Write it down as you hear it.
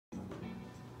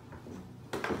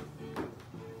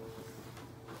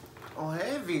Well,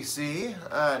 hey, VC.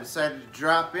 Decided to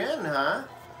drop in, huh?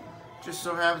 Just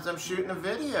so happens I'm shooting a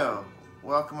video.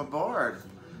 Welcome aboard.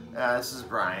 This is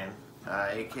Brian,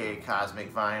 aka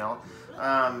Cosmic Vinyl.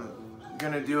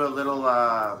 Gonna do a little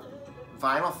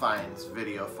vinyl finds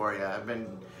video for you. I've been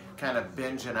kind of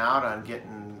binging out on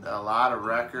getting a lot of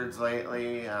records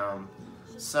lately.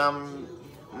 Some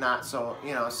not so,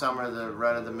 some are the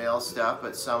run-of-the-mill stuff,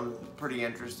 but some pretty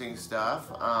interesting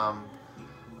stuff.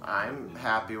 I'm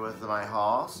happy with my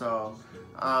haul, so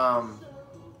I'm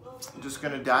just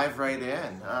going to dive right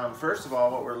in. First of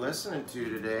all, what we're listening to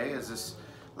today is this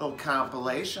little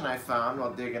compilation I found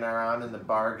while digging around in the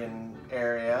bargain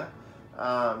area.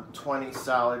 20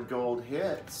 solid gold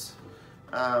hits.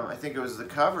 I think it was the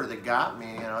cover that got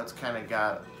me. It's kind of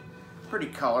got pretty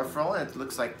colorful, and it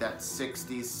looks like that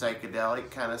 60s psychedelic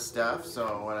kind of stuff,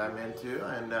 so what I'm into.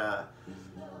 And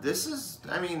this is,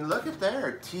 look at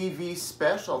there, TV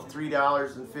special,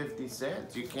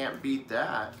 $3.50. You can't beat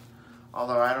that.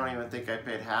 Although I don't even think I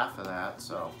paid half of that,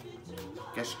 so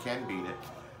guess you can beat it.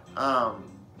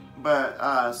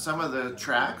 But some of the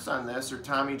tracks on this are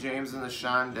Tommy James and the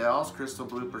Shondells, Crystal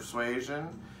Blue Persuasion,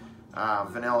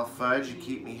 Vanilla Fudge, You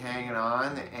Keep Me Hanging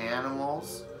On, The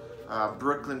Animals,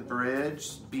 Brooklyn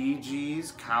Bridge, Bee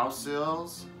Gees,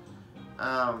 Cowsills.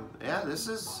 Yeah, this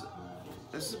is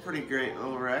a pretty great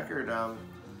little record.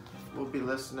 We'll be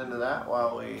listening to that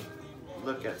while we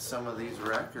look at some of these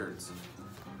records.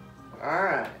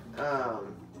 Alright,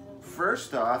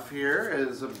 first off here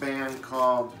is a band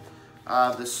called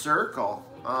The Circle.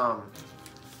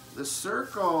 The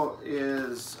Circle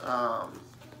is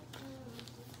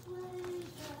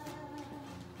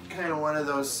kind of one of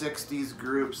those 60s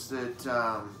groups that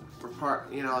were part,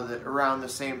 that around the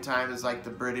same time as like the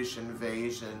British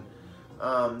Invasion.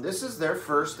 This is their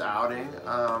first outing,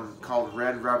 called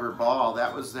Red Rubber Ball.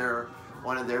 That was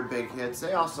one of their big hits.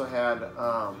 They also had,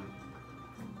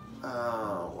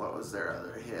 what was their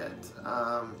other hit?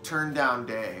 Turn Down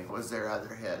Day was their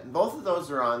other hit. And both of those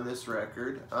are on this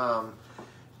record.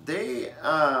 They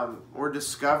were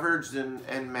discovered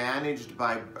and managed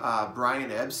by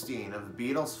Brian Epstein of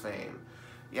Beatles fame.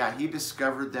 Yeah, he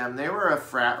discovered them. They were a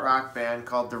frat rock band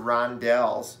called the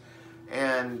Rondells,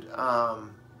 and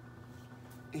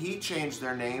he changed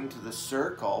their name to The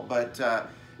Circle, but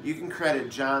you can credit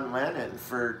John Lennon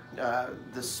for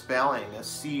the spelling, a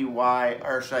C-Y,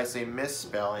 or should I say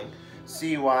misspelling,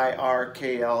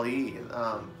 C-Y-R-K-L-E.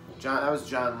 That was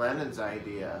John Lennon's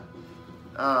idea.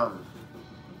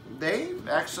 They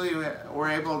actually were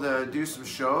able to do some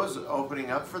shows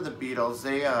opening up for the Beatles.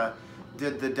 They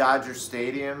did the Dodger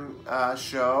Stadium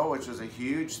show, which was a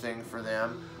huge thing for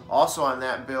them. Also on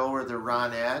that bill were the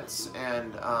Ronettes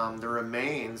and the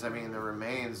Remains. The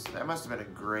Remains, that must have been a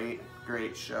great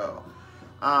show.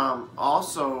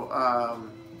 Also,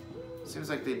 seems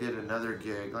like they did another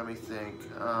gig. Let me think.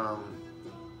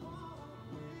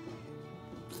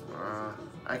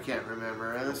 I can't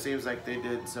remember. And it seems like they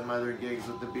did some other gigs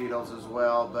with the Beatles as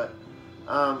well. But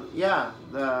yeah,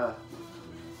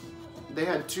 they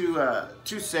had two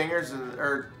singers,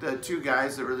 or the two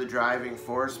guys that were the driving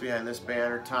force behind this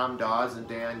band are Tom Dawes and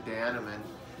Dan Danneman,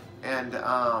 and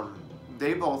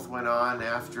they both went on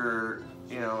after,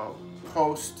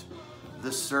 post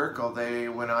The Circle. They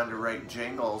went on to write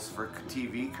jingles for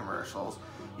TV commercials.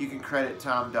 You can credit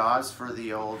Tom Dawes for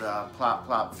the old Plop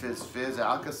Plop Fizz Fizz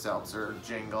Alka-Seltzer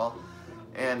jingle,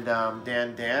 and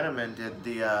Dan Danneman did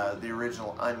the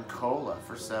original Uncola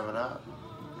for 7-Up.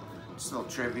 Just a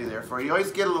little trivia there for you. You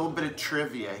always get a little bit of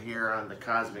trivia here on the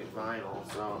Cosmic Vinyl.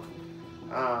 So,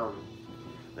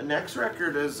 the next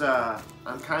record is,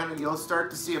 you'll start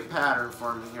to see a pattern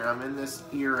for me here. I'm in this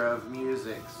era of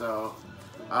music. So,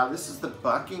 this is the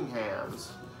Buckinghams.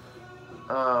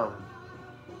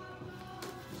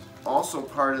 Also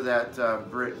part of that,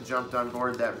 jumped on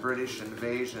board that British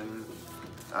Invasion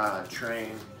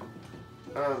train.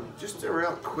 Just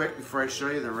real quick before I show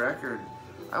you the record,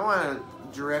 I want to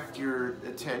direct your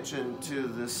attention to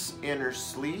this inner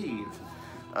sleeve.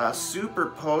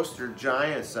 Super poster,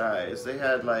 giant size. They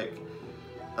had like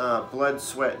Blood,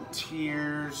 Sweat, and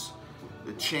Tears,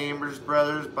 the Chambers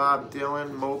Brothers, Bob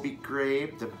Dylan, Moby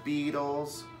Grape, the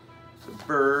Beatles, the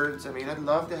Byrds. I'd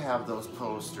love to have those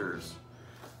posters.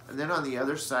 And then on the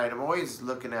other side, I'm always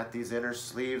looking at these inner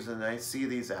sleeves, and I see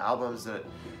these albums that,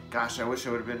 gosh, I wish I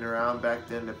would have been around back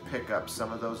then to pick up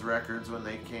some of those records when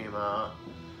they came out.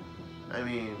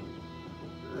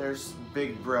 There's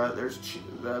Big Brother, there's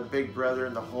the Big Brother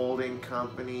and the Holding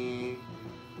Company,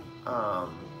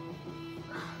 some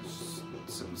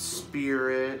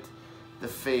Spirit, The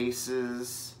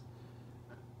Faces,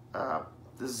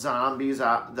 the Zombies,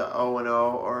 the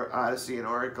O&O, or Odyssey and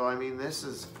Oracle. I mean,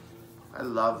 I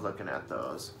love looking at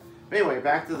those. But anyway,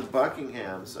 back to the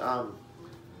Buckinghams.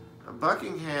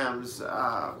 Buckinghams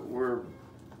were,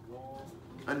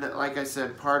 like I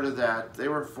said, part of that. They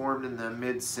were formed in the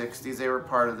mid-'60s. They were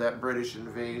part of that British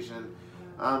invasion.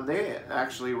 They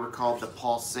actually were called the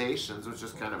Pulsations, which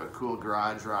is kind of a cool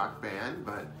garage rock band,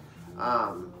 but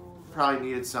probably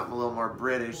needed something a little more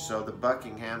British, so the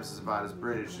Buckinghams is about as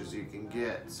British as you can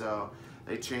get. So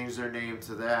they changed their name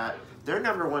to that. Their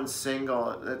 #1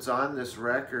 single that's on this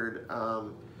record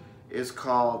is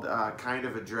called Kind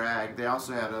of a Drag. They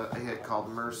also had a hit called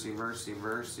Mercy, Mercy,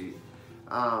 Mercy.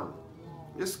 I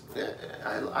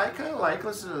kind of like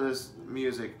listening to this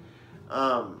music.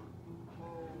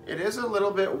 It is a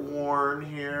little bit worn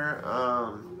here,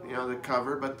 you know, the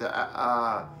cover, but the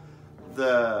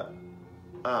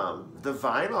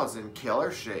vinyl is in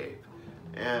killer shape,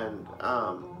 and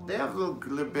they have a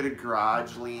little bit of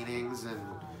garage leanings, and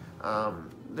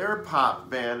they're a pop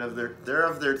band they're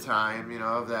of their time, you know,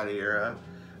 of that era.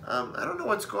 I don't know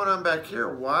what's going on back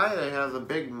here, why they have a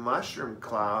big mushroom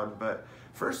cloud, but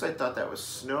first I thought that was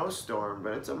snowstorm,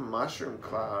 but it's a mushroom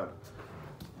cloud.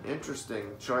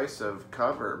 Interesting choice of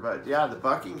cover, but yeah, the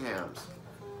Buckinghams.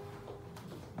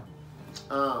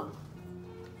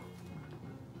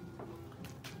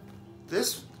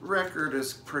 This record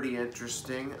is pretty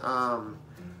interesting. I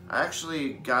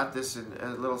actually got this in a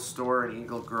little store in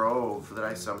Eagle Grove that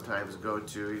I sometimes go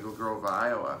to, Eagle Grove,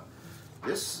 Iowa.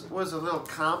 This was a little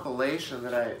compilation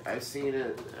that I seen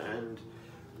it, and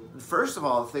first of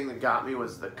all, the thing that got me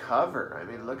was the cover. I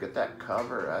mean, look at that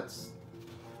cover.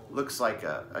 Looks like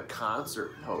a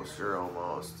concert poster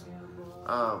almost.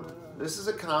 This is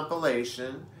a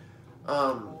compilation.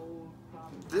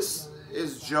 This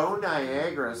is Joe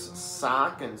Niagara's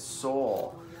Sock and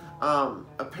Soul.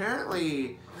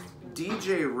 Apparently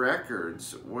DJ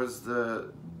Records was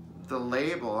the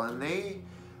label, and they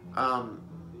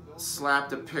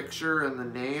slapped a picture and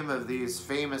the name of these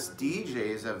famous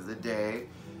DJs of the day.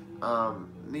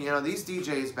 You know, these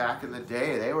DJs back in the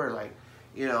day, they were like,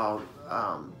 you know,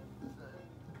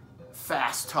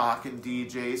 fast talking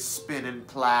DJs, spinning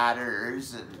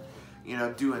platters, and you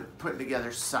know, putting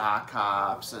together sock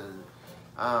hops, and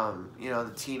you know,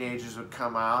 the teenagers would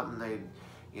come out and they'd,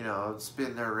 you know,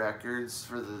 spin their records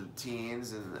for the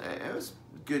teens, and it was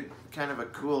good, kind of a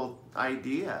cool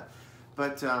idea.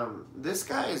 But this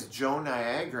guy is Joe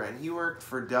Niagara, and he worked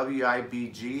for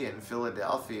WIBG in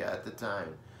Philadelphia at the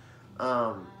time.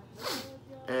 I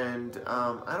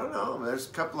don't know, there's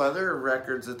a couple other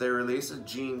records that they released,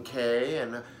 Gene K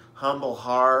and Humble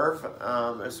Harv.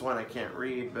 There's one I can't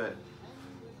read, but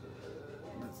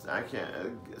I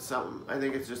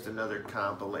think it's just another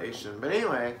compilation. But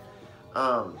anyway,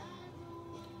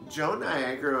 Joe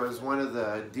Niagara was one of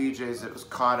the DJs that was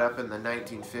caught up in the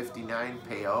 1959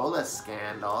 payola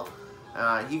scandal.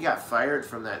 He got fired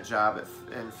from that job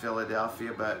in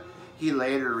Philadelphia, but he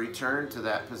later returned to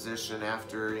that position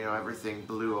after, you know, everything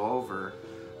blew over.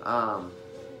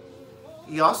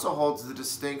 He also holds the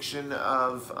distinction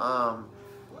of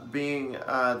being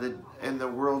in the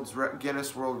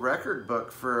Guinness World Record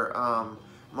book for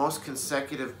most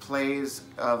consecutive plays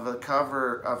of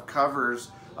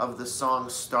covers of the song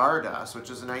Stardust,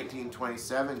 which is a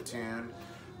 1927 tune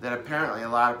that apparently a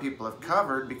lot of people have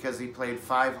covered because he played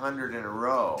 500 in a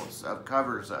row of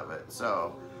covers of it.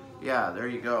 So yeah, there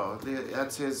you go.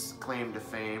 That's his claim to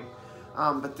fame.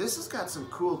 But this has got some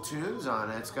cool tunes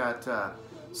on it. It's got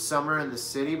Summer in the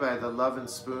City by the Lovin'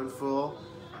 Spoonful.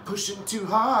 Pushing Too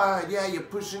Hard, yeah, you're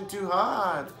pushing too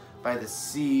hard by the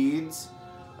Seeds.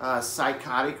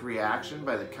 Psychotic Reaction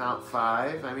by the Count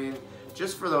 5. I mean,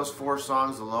 just for those 4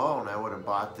 songs alone, I would have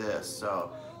bought this.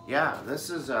 So yeah, this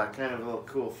is kind of a little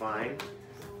cool find.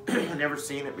 Never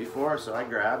seen it before, so I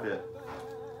grabbed it.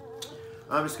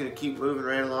 I'm just going to keep moving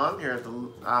right along here.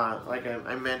 Like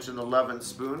I mentioned, the Lovin'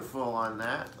 Spoonful on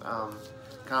that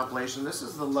compilation. This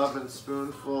is the Lovin'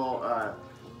 Spoonful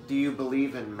Do You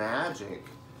Believe in Magic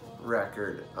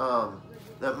record.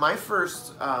 My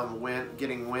first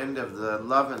getting wind of the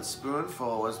Lovin'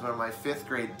 Spoonful was when my 5th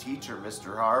grade teacher,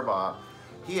 Mr. Harbaugh,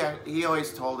 he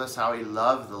always told us how he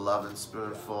loved the Lovin'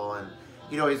 Spoonful, and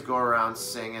he'd always go around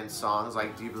singing songs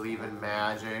like Do You Believe in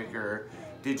Magic, or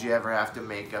Did You Ever Have to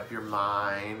Make Up Your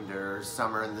Mind, or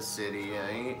Summer in the City.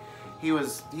 And he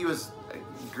was a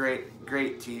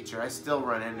great teacher. I still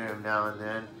run into him now and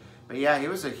then. But yeah, he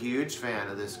was a huge fan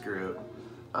of this group.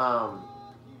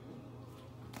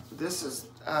 This is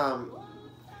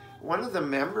one of the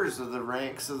members of the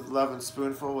ranks of Lovin'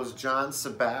 Spoonful was John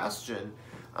Sebastian.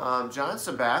 John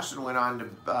Sebastian went on to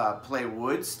play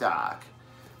Woodstock.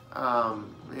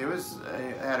 He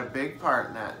had a big part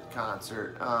in that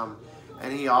concert.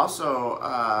 And he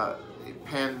also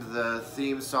penned the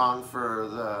theme song for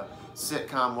the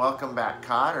sitcom Welcome Back,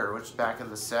 Kotter, which back in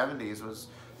the 70s was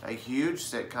a huge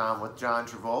sitcom with John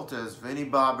Travolta as Vinnie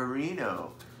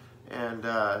Barbarino. And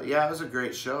yeah, it was a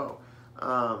great show.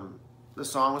 The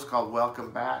song was called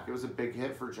Welcome Back. It was a big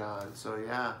hit for John, so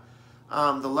yeah.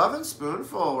 The Lovin'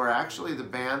 Spoonful were actually the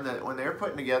band that, when they were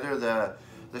putting together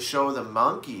the show The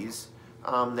Monkees,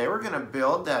 they were going to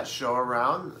build that show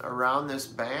around this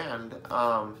band.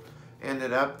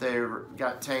 Ended up, they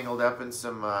got tangled up in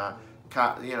some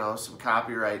some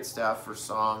copyright stuff for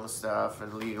song stuff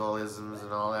and legalisms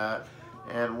and all that,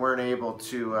 and weren't able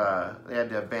to, they had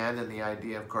to abandon the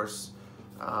idea. Of course,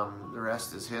 the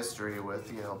rest is history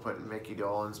with, putting Mickey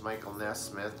Dolenz, Michael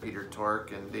Nesmith, Peter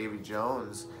Tork, and Davy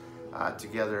Jones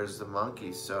together as the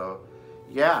Monkees. So,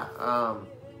 yeah,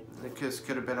 this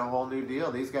could have been a whole new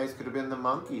deal. These guys could have been the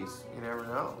Monkees. You never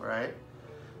know, right?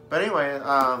 But anyway,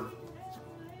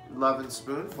 Lovin'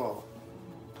 Spoonful.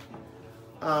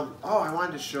 Oh, I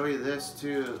wanted to show you this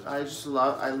too. I just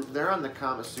love, they're on the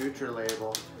Kama Sutra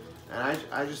label, and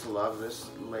I just love this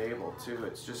label too.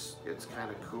 It's kind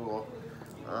of cool.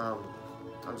 I'll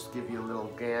just give you a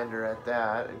little gander at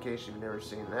that in case you've never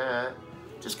seen that.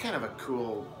 Just kind of a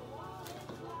cool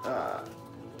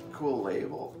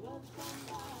label.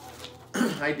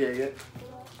 I dig it.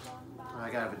 I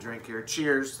gotta have a drink here.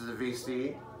 Cheers to the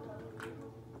VC.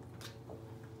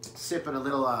 Sipping a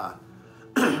little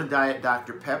Diet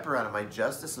Dr. Pepper out of my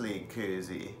Justice League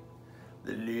koozie.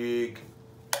 The League.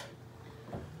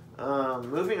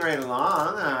 Moving right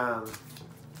along.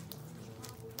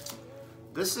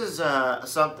 This is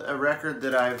a record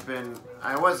that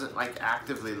I wasn't like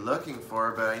actively looking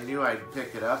for, but I knew I'd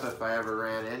pick it up if I ever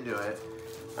ran into it.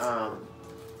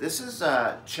 This is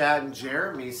Chad and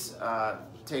Jeremy's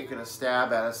taking a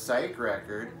stab at a psych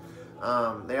record.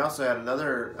 They also had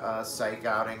another psych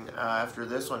outing after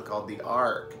this one called The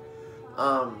Ark.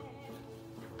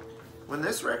 When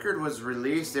this record was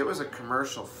released, it was a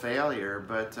commercial failure,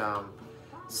 but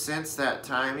since that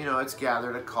time, it's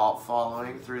gathered a cult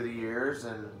following through the years,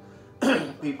 and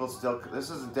people still, this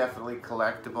is definitely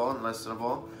collectible and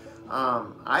listenable.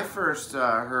 I first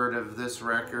heard of this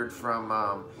record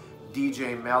from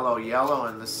DJ Mellow Yellow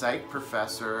and the Psych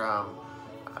Professor,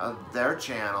 their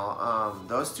channel.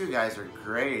 Those two guys are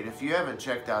great. If you haven't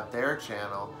checked out their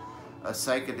channel, A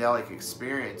Psychedelic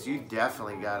Experience, you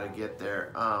definitely got to get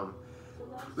there.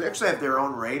 They actually have their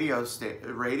own radio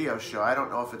show. I don't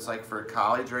know if it's like for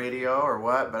college radio or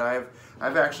what, but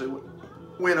I've actually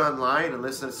went online and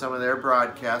listened to some of their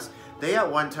broadcasts. They at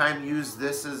one time used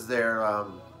this as their I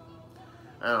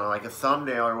don't know, like a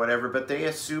thumbnail or whatever, but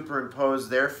they superimposed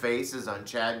their faces on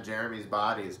Chad and Jeremy's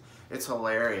bodies. It's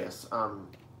hilarious.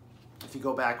 If you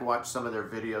go back and watch some of their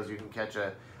videos, you can catch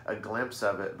a glimpse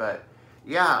of it. But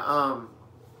yeah,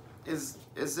 is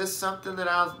this something that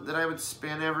I would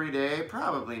spin every day?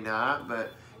 Probably not,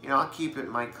 but I'll keep it in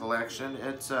my collection.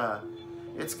 It's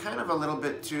kind of a little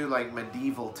bit too like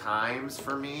medieval times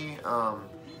for me.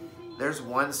 There's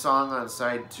one song on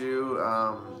side 2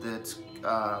 that's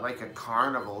like a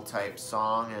carnival type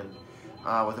song,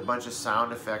 and with a bunch of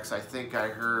sound effects. I think I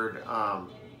heard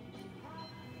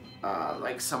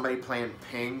like somebody playing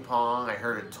ping pong. I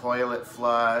heard a toilet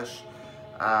flush.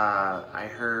 I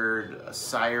heard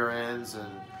sirens, and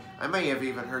I may have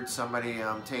even heard somebody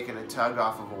taking a tug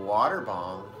off of a water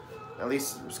bong. At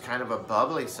least it was kind of a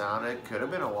bubbly sound. It could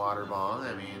have been a water bong.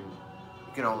 I mean,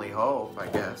 you can only hope, I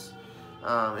guess.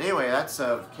 Anyway, that's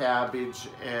of Cabbage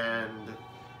and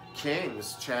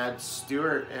Kings, Chad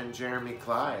Stewart and Jeremy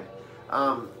Clyde.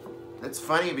 It's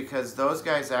funny because those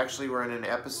guys actually were in an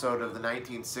episode of the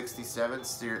 1967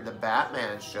 series, the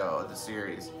Batman show, the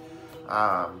series.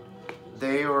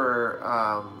 They were,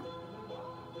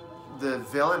 the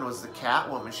villain was the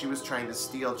Catwoman. She was trying to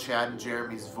steal Chad and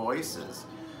Jeremy's voices,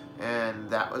 and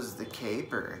that was the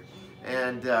caper.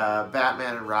 And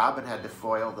Batman and Robin had to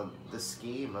foil the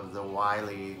scheme of the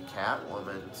wily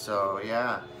Catwoman. So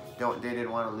yeah, they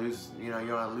didn't want to lose, you don't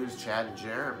want to lose Chad and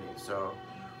Jeremy. So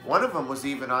one of them was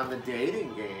even on the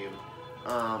dating game,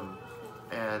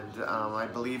 and I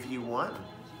believe he won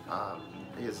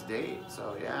his date.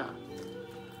 So yeah.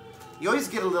 You always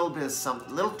get a little bit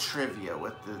of little trivia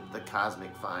with the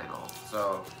Cosmic Vinyl.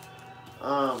 So,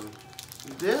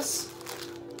 this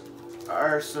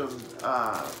are some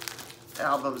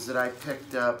albums that I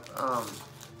picked up,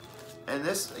 and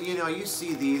this, you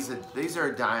see these are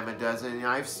a dime a dozen.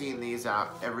 I've seen these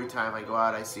out every time I go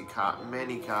out. I see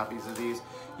many copies of these.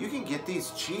 You can get these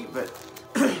cheap, but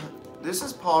this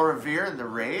is Paul Revere and the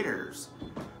Raiders.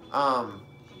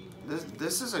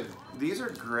 these are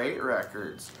great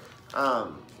records.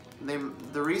 The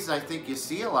reason I think you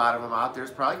see a lot of them out there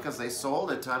is probably because they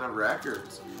sold a ton of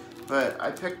records. But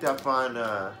I picked up on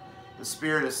The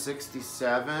Spirit of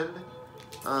 '67.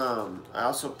 I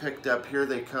also picked up Here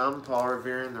They Come, Paul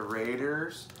Revere and the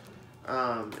Raiders.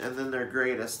 And then their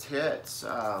greatest hits.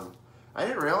 I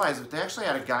didn't realize that they actually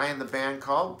had a guy in the band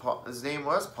called Paul. His name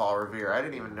was Paul Revere. I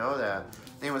didn't even know that.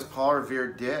 His name was Paul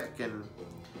Revere Dick, and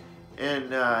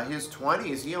in his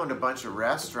 20s he owned a bunch of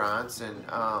restaurants, and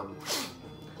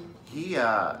he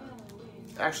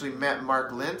actually met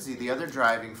Mark Lindsay, the other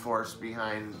driving force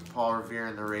behind Paul Revere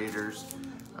and the Raiders,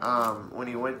 when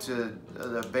he went to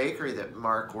the bakery that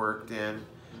Mark worked in,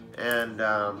 and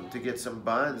to get some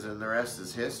buns, and the rest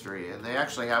is history. And they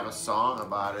actually have a song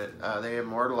about it. They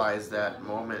immortalized that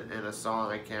moment in a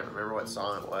song. I can't remember what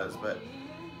song it was, but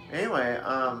anyway,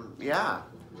 yeah,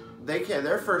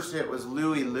 their first hit was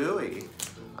Louie Louie.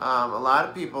 A lot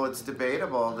of people, it's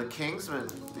debatable. The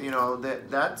Kingsmen, you know,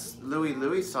 that's Louie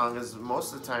Louie song is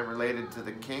most of the time related to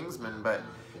the Kingsmen, but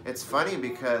it's funny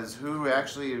because who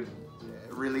actually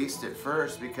released it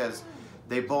first, because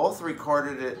they both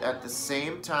recorded it at the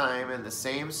same time in the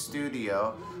same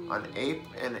studio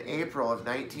in April of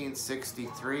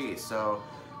 1963. So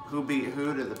who beat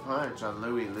who to the punch on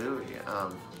Louie Louie?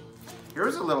 Here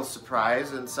was a little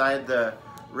surprise. Inside the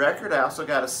record, I also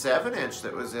got a 7-inch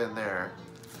that was in there.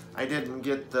 I didn't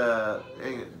get the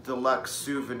deluxe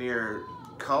souvenir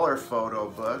color photo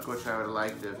book, which I would have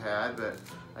liked to have had, but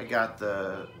I got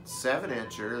the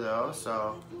 7-incher though,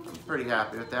 so I'm pretty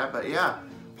happy with that. But yeah,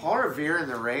 Paul Revere and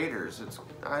the Raiders.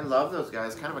 I love those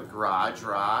guys. Kind of a garage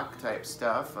rock type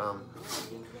stuff.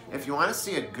 If you want to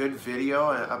see a good video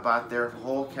about their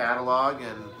whole catalog,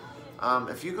 and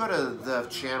if you go to the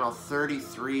channel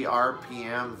 33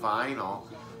 RPM Vinyl,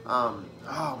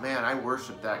 oh man, I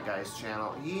worship that guy's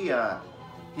channel.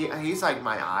 He's like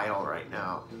my idol right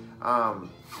now.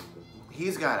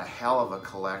 He's got a hell of a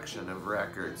collection of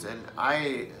records, and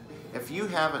if you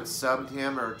haven't subbed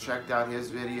him or checked out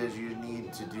his videos, you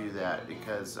need to do that,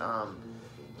 because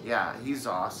yeah, he's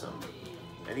awesome,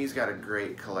 and he's got a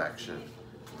great collection.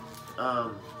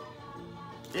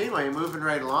 Anyway, moving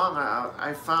right along,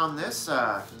 I found this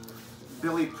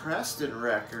Billy Preston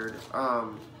record.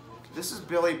 This is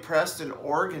Billy Preston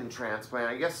Organ Transplant.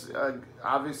 I guess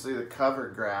obviously the cover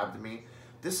grabbed me.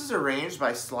 This is arranged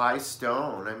by Sly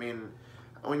Stone. I mean,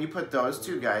 when you put those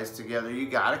two guys together, you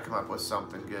got to come up with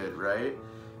something good, right?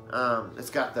 It's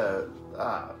got the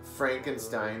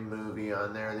Frankenstein movie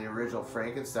on there, the original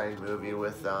Frankenstein movie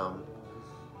with,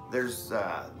 there's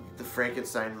the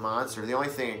Frankenstein monster. The only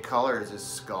thing in color is his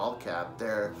skull cap.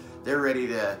 They're ready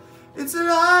to, it's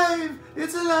alive!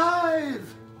 It's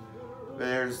alive!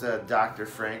 There's Dr.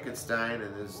 Frankenstein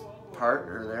and his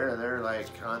partner there. They're like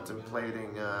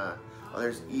contemplating, oh,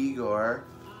 there's Igor.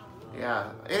 Yeah,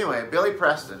 anyway, Billy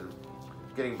Preston.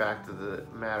 Getting back to the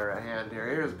matter at hand here.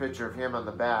 Here's a picture of him on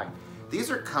the back. These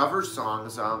are cover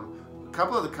songs. A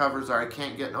couple of the covers are I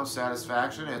Can't Get No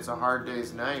Satisfaction, It's a Hard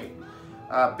Day's Night.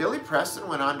 Billy Preston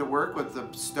went on to work with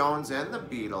the Stones and the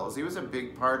Beatles. He was a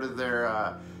big part of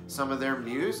their some of their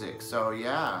music. So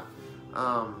yeah.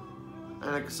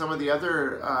 And some of the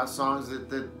other songs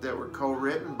that were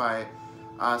co-written by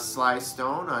Sly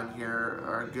Stone on here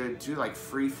are good too, like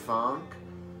Free Funk.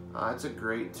 It's a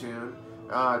great tune.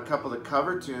 A couple of the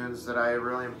cover tunes that I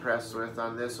really impressed with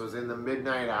on this was In the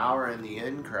Midnight Hour and The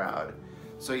In Crowd.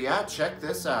 So yeah, check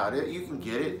this out. You can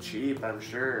get it cheap, I'm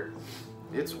sure.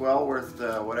 It's well worth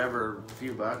whatever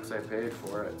few bucks I paid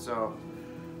for it. So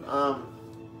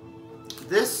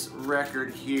this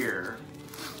record here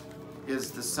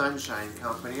is the Sunshine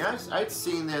Company. I'd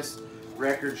seen this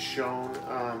record shown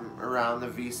around the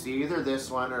VC, either this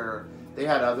one or they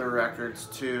had other records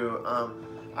too.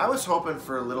 I was hoping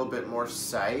for a little bit more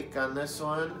psych on this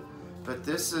one, but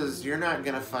this is, you're not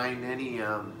gonna find any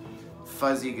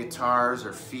fuzzy guitars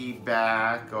or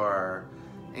feedback or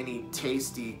any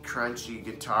tasty, crunchy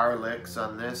guitar licks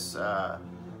on this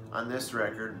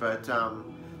record.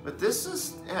 But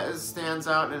this stands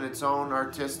out in its own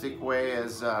artistic way,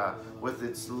 as with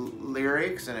its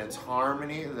lyrics and its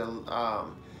harmony.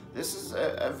 This is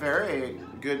a very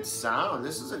good sound.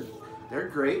 They're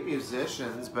great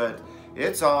musicians, but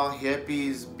it's all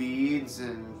hippies, beads,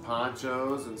 and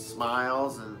ponchos, and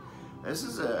smiles, and this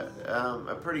is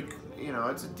a pretty, you know,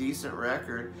 it's a decent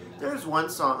record. There's one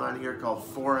song on here called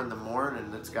 4 in the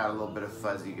Morning that's got a little bit of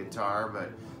fuzzy guitar,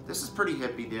 but this is pretty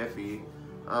hippy-dippy.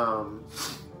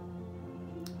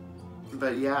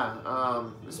 But yeah,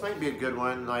 this might be a good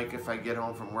one, like if I get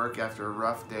home from work after a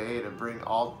rough day,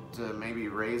 to maybe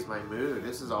raise my mood.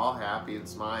 This is all happy and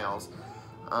smiles.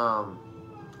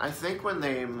 I think when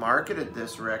they marketed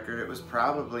this record, it was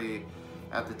probably,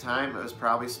 at the time, it was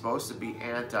probably supposed to be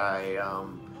anti-psych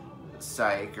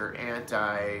or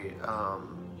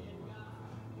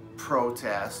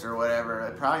anti-protest or whatever.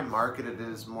 It probably marketed it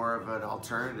as more of an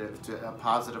alternative, to a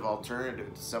positive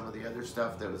alternative to some of the other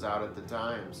stuff that was out at the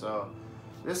time. So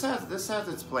this has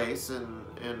its place, and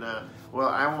well,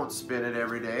 I won't spin it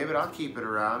every day, but I'll keep it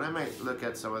around. I might look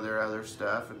at some of their other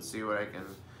stuff and see what I can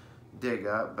dig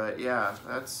up. But yeah,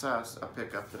 that's a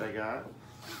pickup that I got.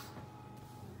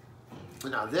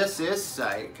 Now this is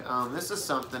Psych. This is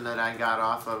something that I got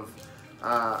off of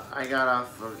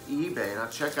eBay. Now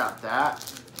check out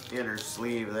that inner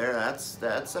sleeve there. That's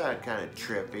kind of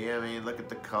trippy. I mean, look at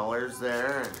the colors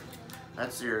there. And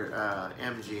that's your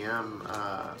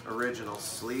MGM original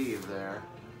sleeve there.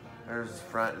 There's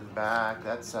front and back.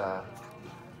 That's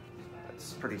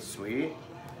pretty sweet.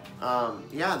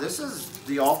 Yeah, this is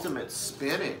the ultimate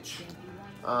spinach.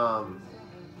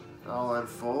 I'll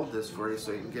unfold this for you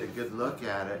so you can get a good look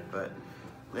at it, but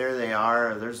there they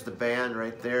are. There's the band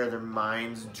right there. Their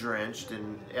minds drenched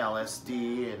in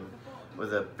LSD and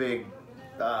with a big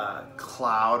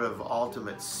cloud of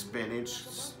ultimate spinach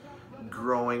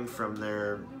growing from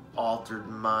their altered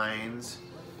minds.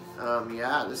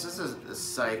 Yeah, this is a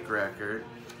Psych record.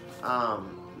 The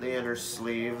inner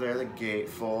sleeve there, the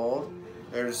gatefold.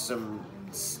 There's some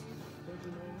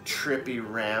trippy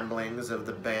ramblings of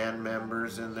the band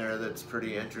members in there. That's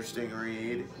pretty interesting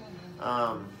read.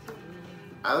 I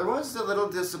was a little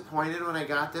disappointed when I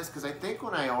got this, because I think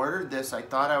when I ordered this, I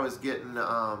thought I was getting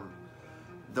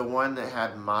the one that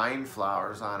had Mind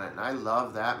Flowers on it, and I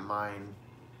love that Mind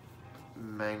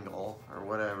Mangle or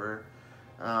whatever.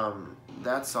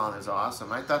 That song is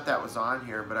awesome. I thought that was on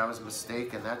here, but I was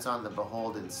mistaken. That's on the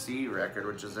Beholden Sea record,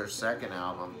 which is their second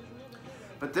album.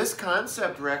 But this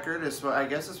concept record is, I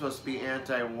guess, it's supposed to be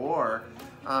anti-war.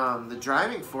 The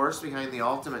driving force behind the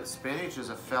ultimate spinach is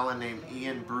a fella named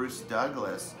Ian Bruce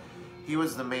Douglas. He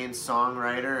was the main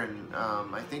songwriter, and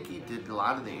I think he did a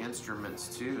lot of the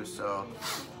instruments too. So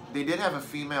they did have a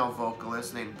female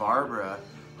vocalist named Barbara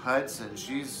Hudson.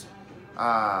 She's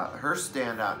her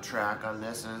standout track on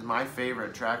this, and is my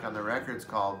favorite track on the record, is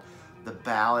called "The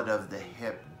Ballad of the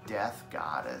Hip Death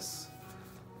Goddess."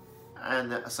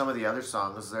 And some of the other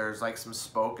songs, there's like some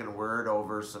spoken word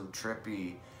over some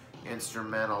trippy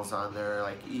instrumentals on there,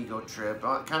 like Ego Trip.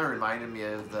 It kind of reminded me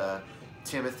of the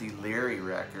Timothy Leary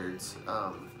records.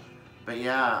 But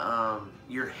yeah,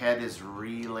 Your Head is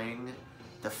Reeling,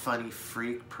 The Funny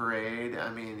Freak Parade. I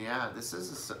mean, yeah, this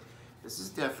is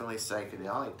definitely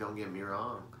psychedelic, don't get me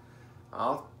wrong.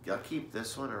 I'll keep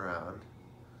this one around.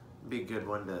 Be a good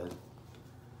one to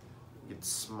get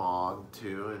smogged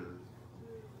to and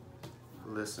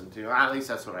listen to. At least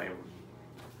that's what I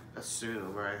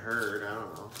assume, or I heard. I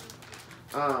don't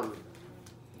know.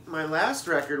 My last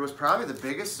record was probably the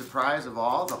biggest surprise of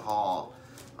all the haul,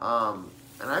 and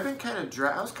I've been I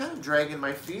was kind of dragging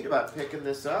my feet about picking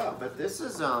this up. But this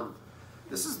is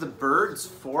the Byrds'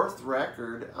 fourth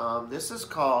record. This is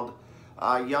called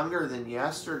Younger Than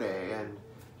Yesterday, and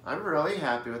I'm really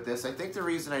happy with this. I think the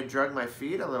reason I drug my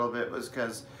feet a little bit was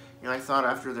because, you know, I thought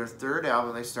after their third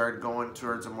album they started going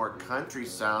towards a more country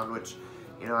sound, which,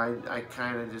 you know, I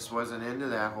kind of just wasn't into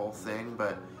that whole thing.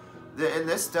 But and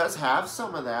this does have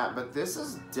some of that, but this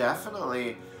is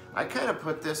definitely, I kind of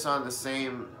put this on the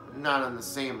same, not on the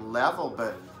same level,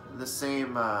 but the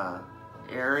same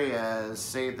area as,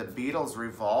 say, the Beatles'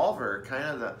 Revolver. Kind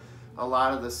of a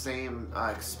lot of the same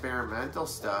experimental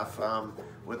stuff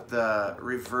with the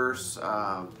reverse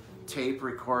tape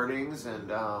recordings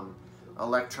and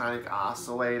electronic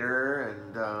oscillator,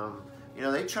 and you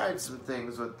know, they tried some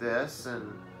things with this,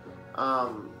 and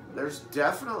there's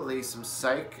definitely some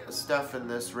psych stuff in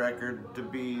this record to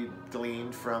be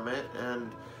gleaned from it.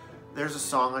 And there's a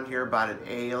song on here about an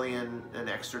alien, an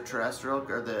extraterrestrial,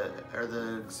 or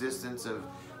the existence of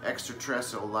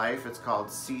extraterrestrial life. It's called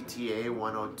CTA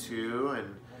 102,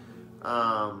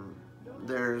 and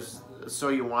there's So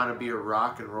You Want to Be a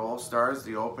Rock and Roll Star is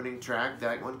the opening track.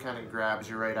 That one kind of grabs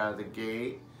you right out of the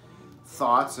gate.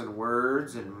 Thoughts and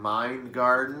Words and Mind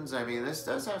Gardens. I mean, this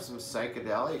does have some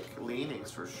psychedelic leanings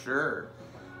for sure.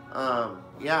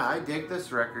 Yeah, I dig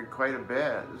this record quite a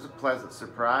bit. It was a pleasant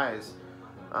surprise.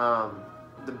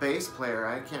 The bass player,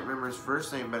 I can't remember his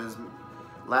first name, but his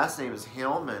last name is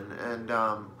Hillman, and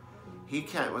he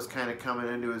was kind of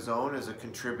coming into his own as a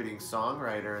contributing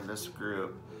songwriter in this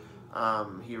group.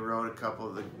 He wrote a couple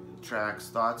of the tracks,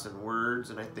 Thoughts and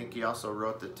Words, and I think he also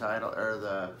wrote the title, or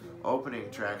the opening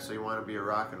track, So You Want to Be a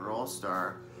Rock and Roll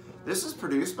Star. This is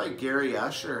produced by Gary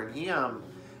Usher, and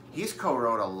He's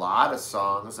co-wrote a lot of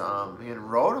songs and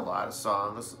wrote a lot of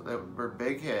songs that were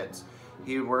big hits.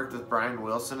 He worked with Brian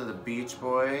Wilson of the Beach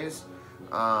Boys.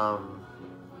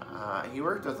 He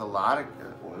worked with a lot of,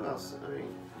 what else? I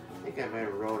think I might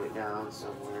have wrote it down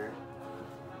somewhere.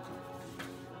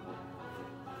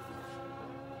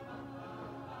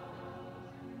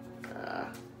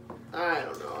 I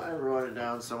don't know. I wrote it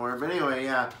down somewhere. But anyway,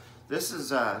 yeah, this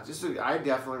is I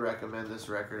definitely recommend this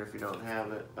record if you don't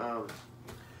have it.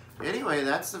 Anyway,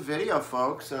 that's the video,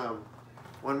 folks.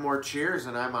 One more cheers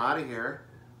and I'm out of here.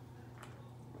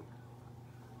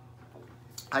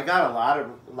 I got a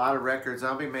lot of records.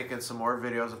 I'll be making some more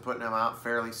videos and putting them out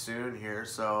fairly soon here.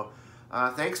 So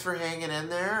thanks for hanging in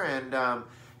there, and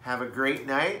have a great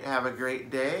night. Have a great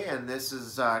day. And this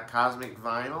is Cosmic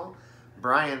Vinyl.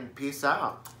 Brian, peace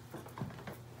out.